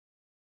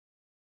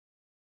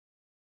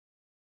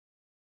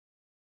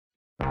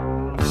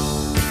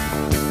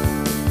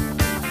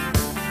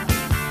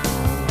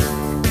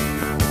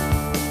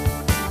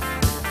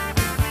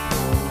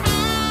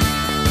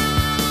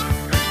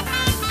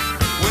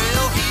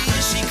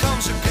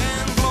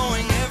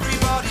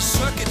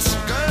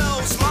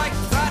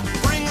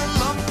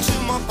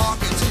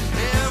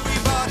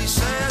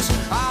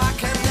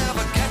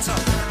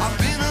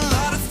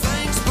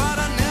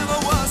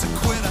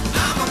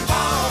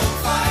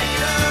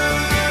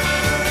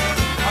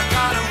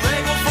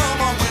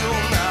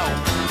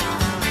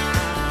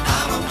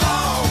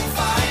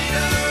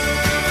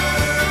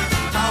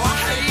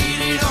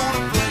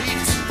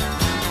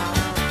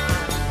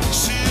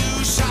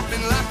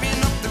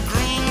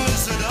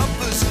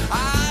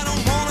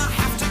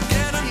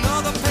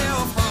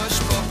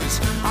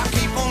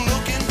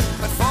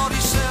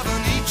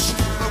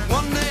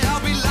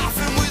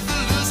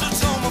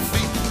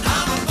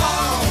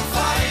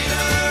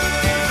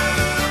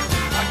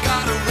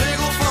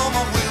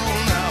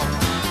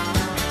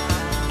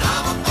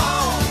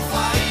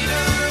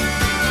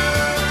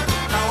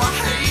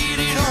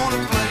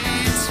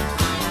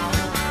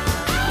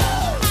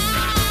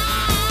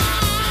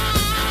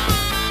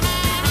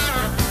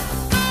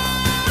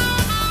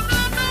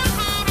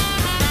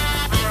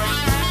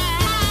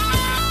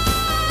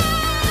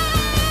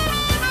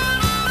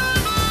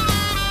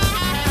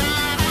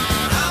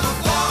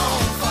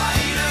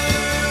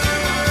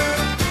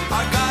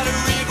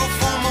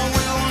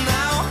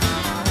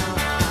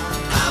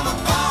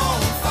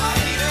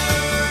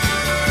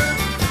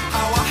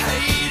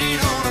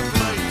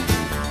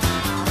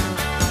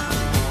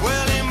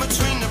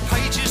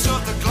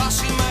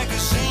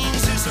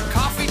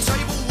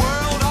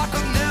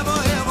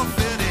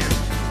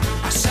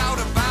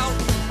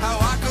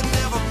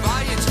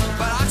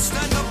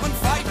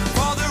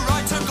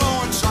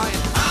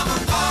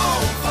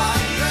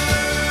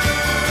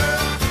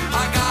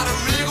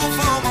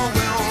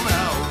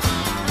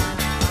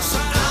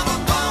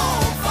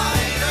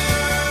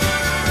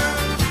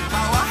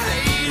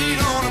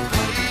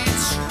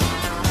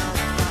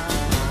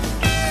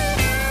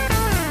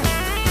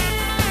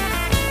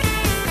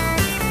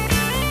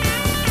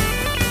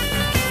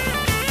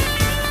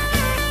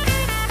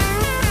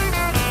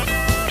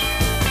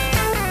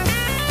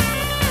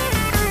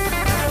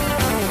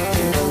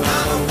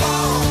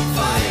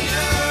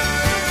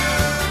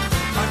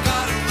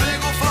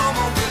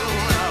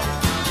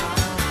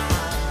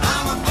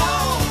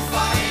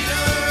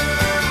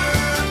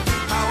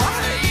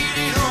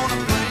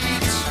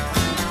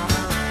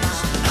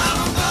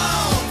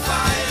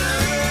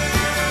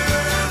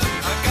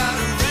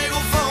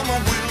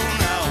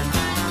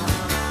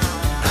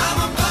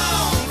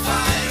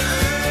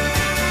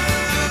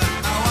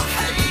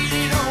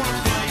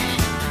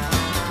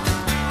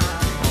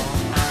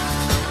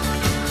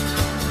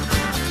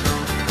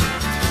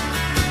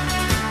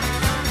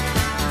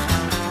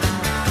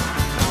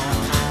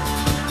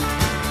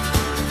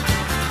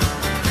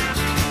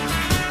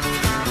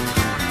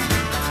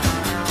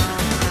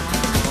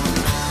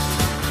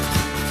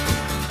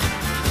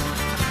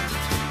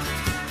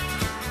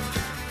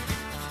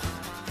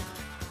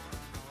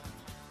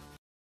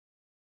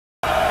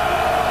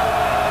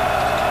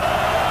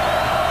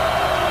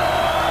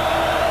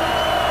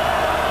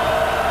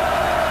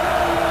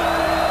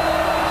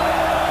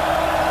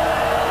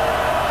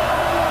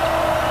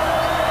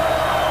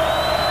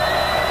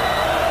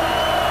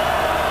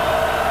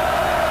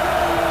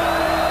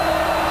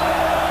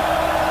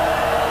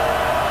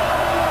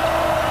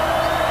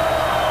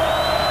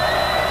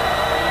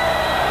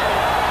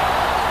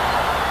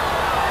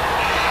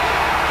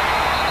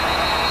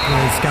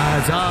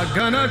Skies are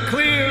gonna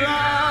clear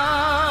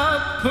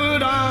up,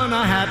 put on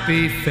a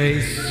happy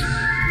face.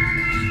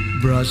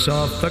 Brush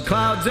off the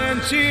clouds and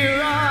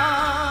cheer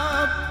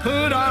up,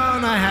 put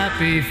on a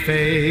happy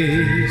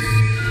face.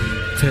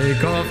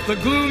 Take off the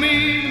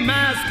gloomy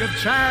mask of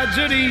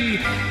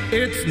tragedy,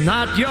 it's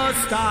not your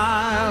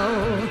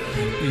style.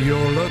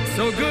 You'll look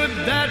so good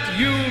that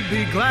you'll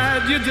be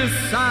glad you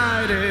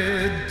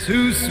decided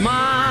to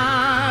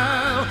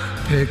smile.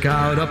 Pick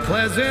out a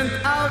pleasant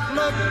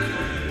outlook,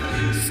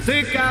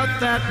 stick out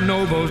that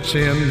noble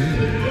chin.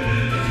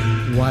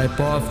 Wipe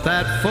off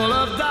that full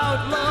of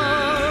doubt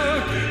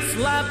look,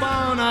 slap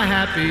on a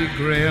happy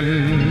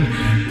grin,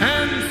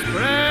 and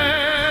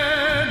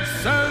spread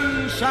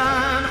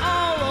sunshine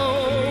all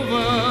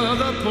over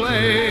the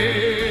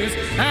place,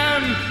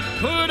 and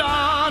put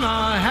on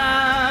a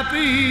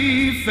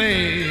happy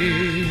face.